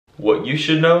what you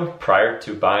should know prior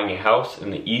to buying a house in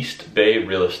the East Bay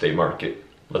real estate market.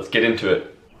 Let's get into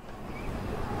it.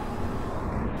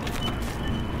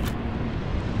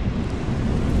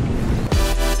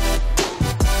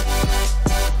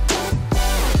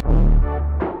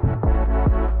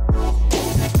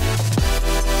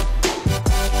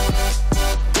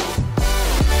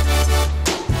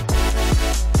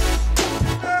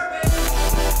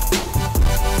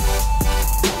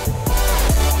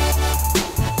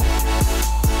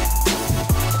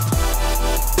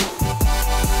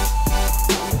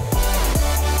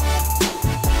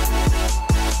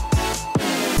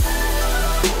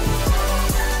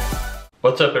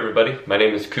 What's up everybody, my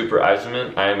name is Cooper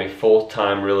Eisenmann. I am a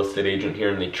full-time real estate agent here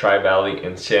in the Tri-Valley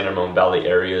and San Ramon Valley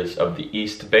areas of the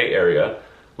East Bay area,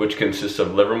 which consists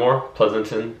of Livermore,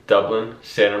 Pleasanton, Dublin,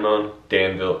 San Ramon,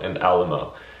 Danville, and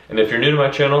Alamo. And if you're new to my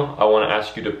channel, I want to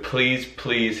ask you to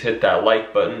please hit that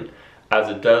like button, as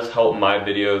it does help my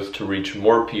videos to reach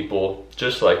more people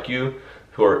just like you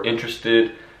who are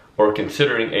interested or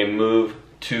considering a move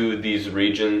to these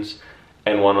regions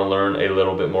and want to learn a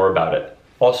little bit more about it.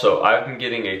 Also, I've been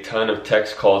getting a ton of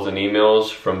text calls and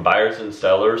emails from buyers and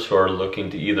sellers who are looking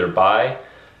to either buy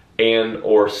and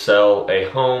or sell a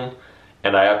home,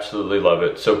 and I absolutely love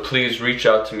it. So please reach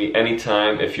out to me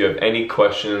anytime if you have any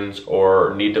questions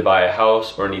or need to buy a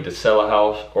house or need to sell a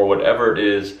house or whatever it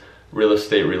is real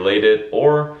estate related,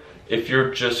 or if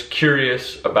you're just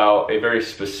curious about a very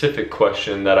specific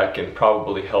question that I can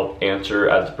probably help answer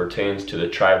as it pertains to the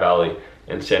Tri-Valley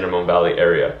and San Ramon Valley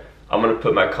area. I'm going to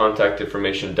put my contact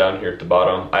information down here at the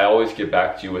bottom. I always get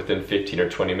back to you within 15 or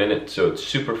 20 minutes, so it's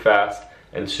super fast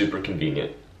and super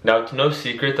convenient. Now, it's no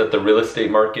secret that the real estate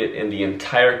market in the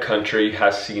entire country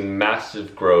has seen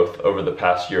massive growth over the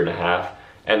past year and a half,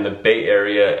 and the Bay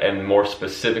Area, and more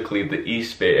specifically the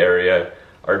East Bay Area,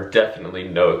 are definitely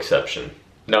no exception.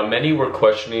 Now, many were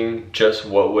questioning just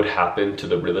what would happen to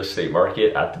the real estate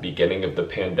market at the beginning of the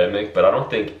pandemic, but I don't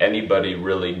think anybody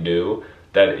really knew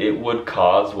that it would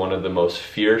cause one of the most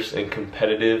fierce and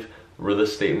competitive real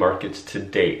estate markets to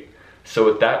date. So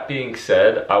with that being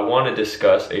said, I want to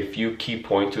discuss a few key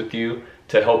points with you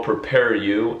to help prepare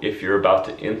you if you're about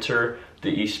to enter the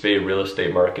East Bay real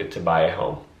estate market to buy a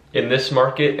home. In this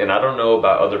market, and I don't know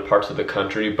about other parts of the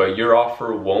country, but your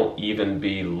offer won't even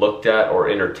be looked at or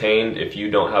entertained if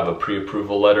you don't have a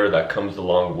pre-approval letter that comes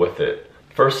along with it.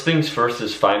 First things first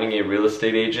is finding a real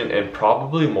estate agent, and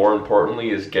probably more importantly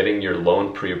is getting your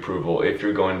loan pre-approval if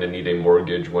you're going to need a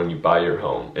mortgage when you buy your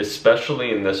home.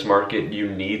 Especially in this market, you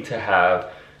need to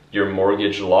have your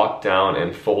mortgage locked down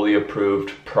and fully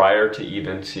approved prior to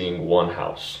even seeing one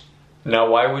house. Now,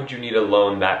 why would you need a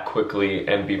loan that quickly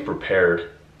and be prepared?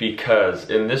 Because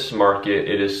in this market,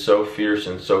 it is so fierce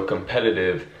and so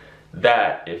competitive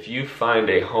that if you find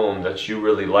a home that you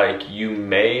really like, you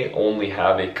may only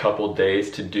have a couple days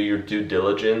to do your due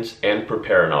diligence and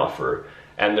prepare an offer.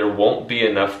 And there won't be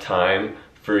enough time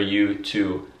for you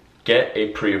to get a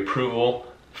pre-approval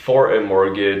for a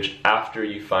mortgage after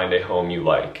you find a home you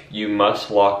like. You must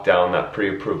lock down that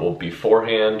pre-approval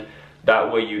beforehand.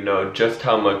 That way you know just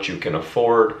how much you can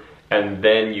afford, and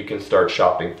then you can start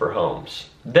shopping for homes.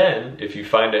 Then, if you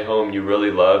find a home you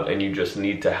really love and you just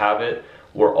need to have it,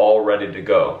 we're all ready to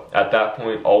go. At that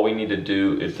point, all we need to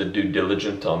do is the due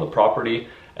diligence on the property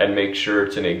and make sure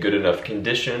it's in a good enough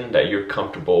condition that you're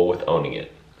comfortable with owning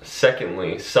it.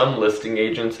 Secondly, some listing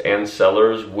agents and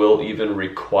sellers will even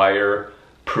require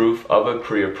proof of a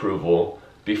pre-approval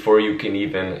before you can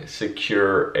even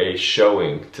secure a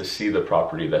showing to see the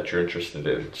property that you're interested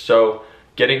in. So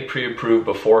getting pre-approved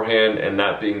beforehand, and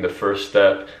that being the first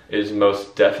step, is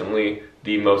most definitely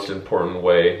the most important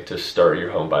way to start your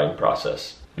home buying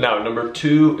process. Now, number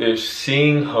two is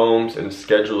seeing homes and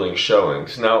scheduling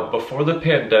showings. Now, before the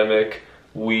pandemic,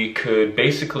 we could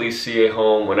basically see a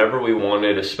home whenever we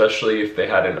wanted, especially if they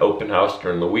had an open house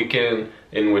during the weekend,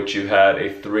 in which you had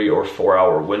a 3 or 4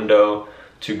 hour window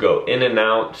to go in and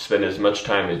out, spend as much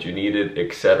time as you needed,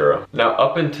 etc. Now,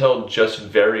 up until just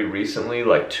very recently,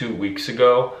 like 2 weeks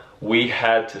ago, we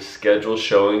had to schedule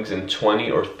showings in 20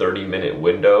 or 30 minute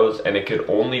windows, and it could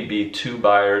only be 2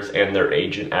 buyers and their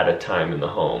agent at a time in the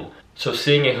home. So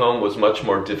seeing a home was much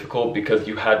more difficult because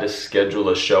you had to schedule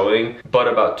a showing. But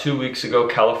about 2 weeks ago,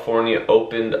 California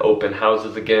opened open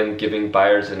houses again, giving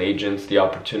buyers and agents the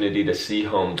opportunity to see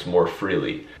homes more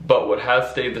freely. But what has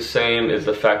stayed the same is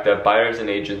the fact that buyers and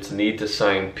agents need to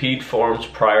sign PED forms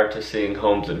prior to seeing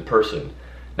homes in person.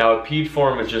 Now, a PED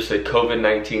form is just a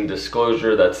COVID-19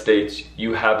 disclosure that states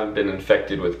you haven't been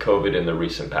infected with COVID in the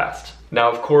recent past. Now,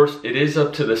 of course, it is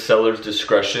up to the seller's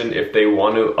discretion if they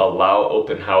want to allow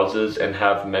open houses and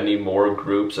have many more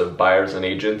groups of buyers and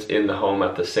agents in the home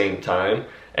at the same time.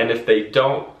 And if they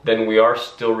don't, then we are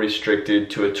still restricted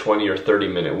to a 20 or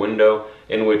 30-minute window,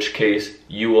 in which case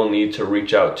you will need to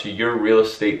reach out to your real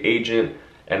estate agent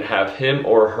and have him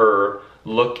or her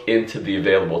look into the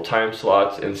available time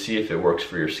slots and see if it works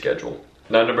for your schedule.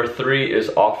 Now, number 3 is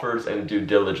offers and due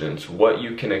diligence. What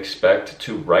you can expect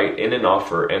to write in an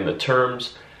offer and the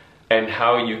terms, and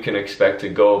how you can expect to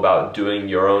go about doing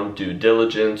your own due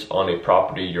diligence on a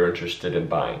property you're interested in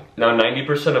buying. Now,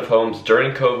 90% of homes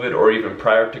during COVID or even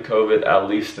prior to COVID, at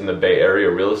least in the Bay Area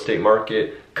real estate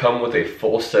market, come with a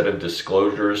full set of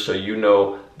disclosures so you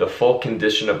know the full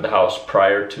condition of the house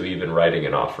prior to even writing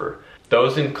an offer.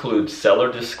 Those include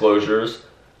seller disclosures,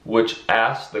 which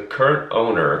ask the current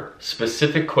owner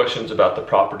specific questions about the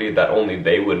property that only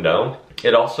they would know.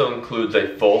 It also includes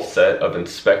a full set of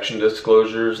inspection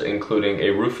disclosures, including a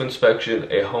roof inspection,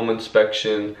 a home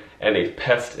inspection, and a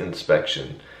pest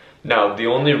inspection. Now, the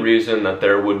only reason that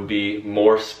there would be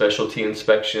more specialty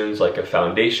inspections, like a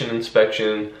foundation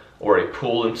inspection or a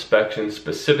pool inspection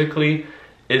specifically,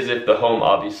 is if the home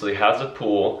obviously has a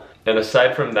pool. And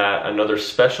aside from that, another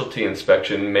specialty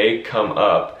inspection may come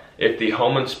up if the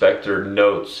home inspector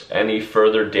notes any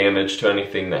further damage to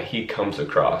anything that he comes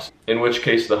across, in which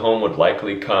case the home would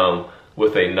likely come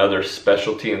with another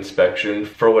specialty inspection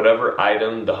for whatever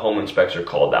item the home inspector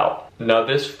called out. Now,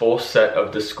 this full set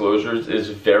of disclosures is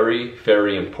very,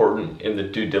 very important in the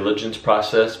due diligence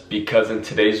process, because in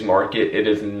today's market it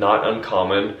is not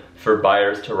uncommon for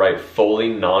buyers to write fully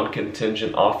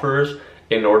non-contingent offers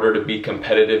in order to be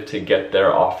competitive to get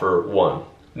their offer won.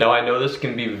 Now, I know this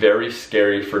can be very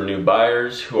scary for new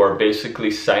buyers who are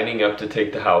basically signing up to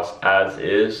take the house as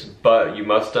is, but you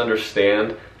must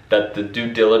understand that the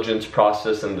due diligence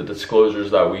process and the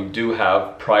disclosures that we do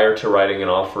have prior to writing an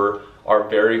offer are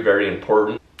very, very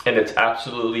important. And it's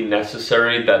absolutely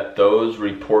necessary that those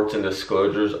reports and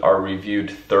disclosures are reviewed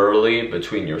thoroughly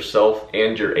between yourself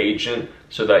and your agent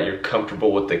so that you're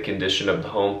comfortable with the condition of the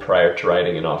home prior to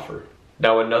writing an offer.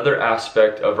 Now, another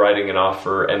aspect of writing an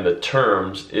offer and the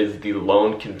terms is the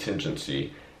loan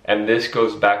contingency. And this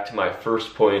goes back to my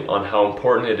first point on how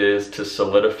important it is to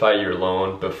solidify your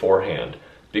loan beforehand,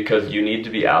 because you need to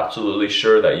be absolutely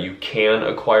sure that you can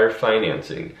acquire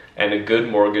financing. And a good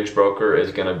mortgage broker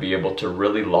is going to be able to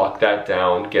really lock that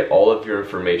down, get all of your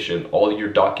information, all your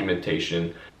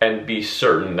documentation, and be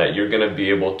certain that you're going to be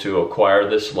able to acquire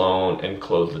this loan and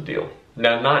close the deal.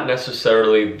 Now, not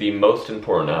necessarily the most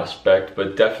important aspect,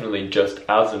 but definitely just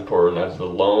as important as the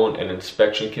loan and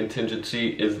inspection contingency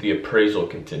is the appraisal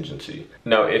contingency.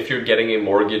 Now, if you're getting a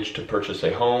mortgage to purchase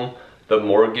a home, the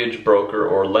mortgage broker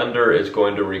or lender is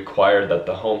going to require that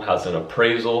the home has an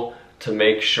appraisal to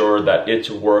make sure that it's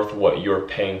worth what you're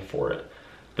paying for it.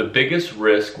 The biggest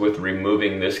risk with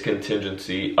removing this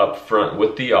contingency up front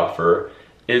with the offer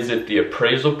is if the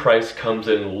appraisal price comes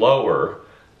in lower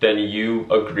than you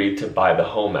agreed to buy the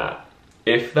home at.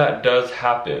 If that does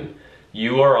happen,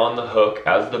 you are on the hook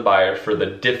as the buyer for the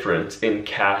difference in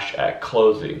cash at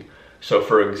closing. So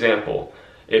for example,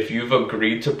 if you've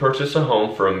agreed to purchase a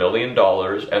home for $1 million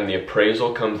and the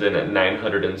appraisal comes in at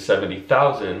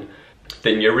 $970,000,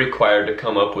 then you're required to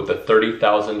come up with a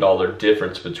 $30,000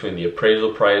 difference between the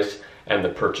appraisal price and the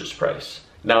purchase price.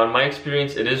 Now, in my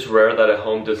experience, it is rare that a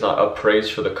home does not appraise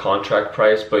for the contract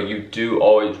price, but you do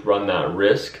always run that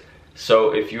risk. So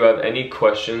if you have any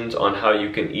questions on how you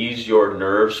can ease your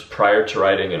nerves prior to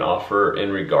writing an offer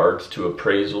in regards to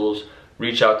appraisals,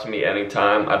 reach out to me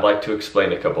anytime. I'd like to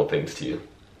explain a couple things to you.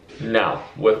 Now,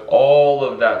 with all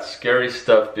of that scary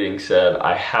stuff being said,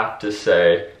 I have to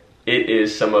say it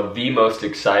is some of the most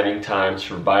exciting times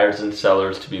for buyers and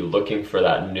sellers to be looking for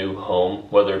that new home,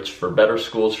 whether it's for better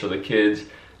schools for the kids,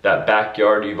 that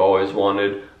backyard you've always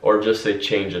wanted, or just a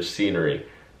change of scenery.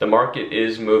 The market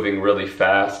is moving really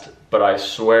fast, but I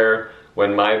swear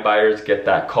when my buyers get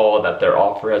that call that their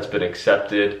offer has been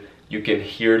accepted, you can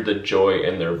hear the joy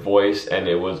in their voice, and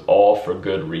it was all for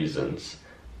good reasons.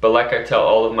 But like I tell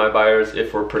all of my buyers,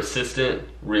 if we're persistent,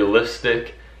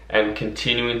 realistic, and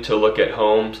continuing to look at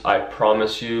homes, I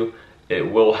promise you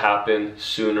it will happen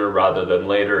sooner rather than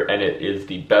later, and it is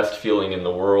the best feeling in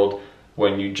the world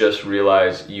when you just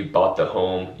realize you bought the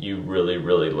home you really,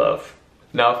 really love.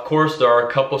 Now, of course, there are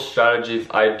a couple strategies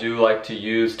I do like to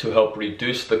use to help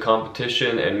reduce the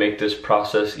competition and make this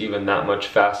process even that much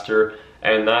faster,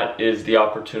 and that is the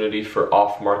opportunity for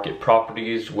off-market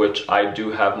properties, which I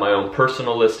do have my own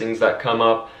personal listings that come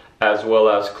up, as well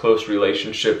as close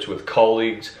relationships with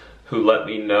colleagues who let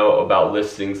me know about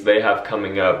listings they have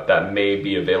coming up that may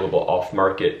be available off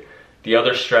market. The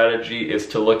other strategy is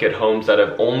to look at homes that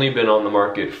have only been on the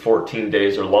market 14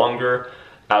 days or longer,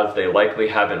 as they likely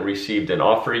haven't received an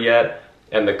offer yet,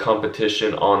 and the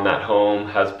competition on that home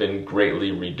has been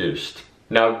greatly reduced.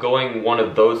 Now, going one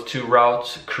of those two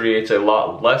routes creates a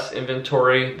lot less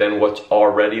inventory than what's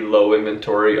already low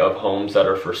inventory of homes that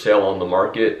are for sale on the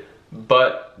market,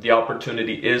 but the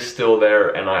opportunity is still there,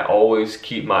 and I always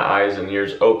keep my eyes and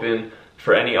ears open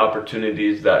for any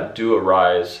opportunities that do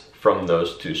arise from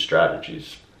those two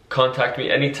strategies. Contact me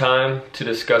anytime to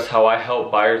discuss how I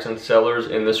help buyers and sellers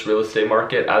in this real estate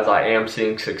market, as I am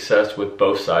seeing success with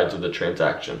both sides of the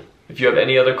transaction. If you have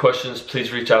any other questions,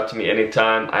 please reach out to me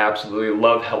anytime. I absolutely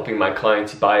love helping my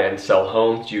clients buy and sell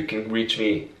homes. You can reach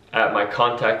me at my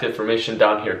contact information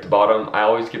down here at the bottom. I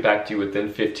always get back to you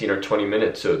within 15 or 20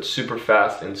 minutes, so it's super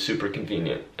fast and super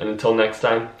convenient. And until next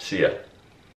time, see ya.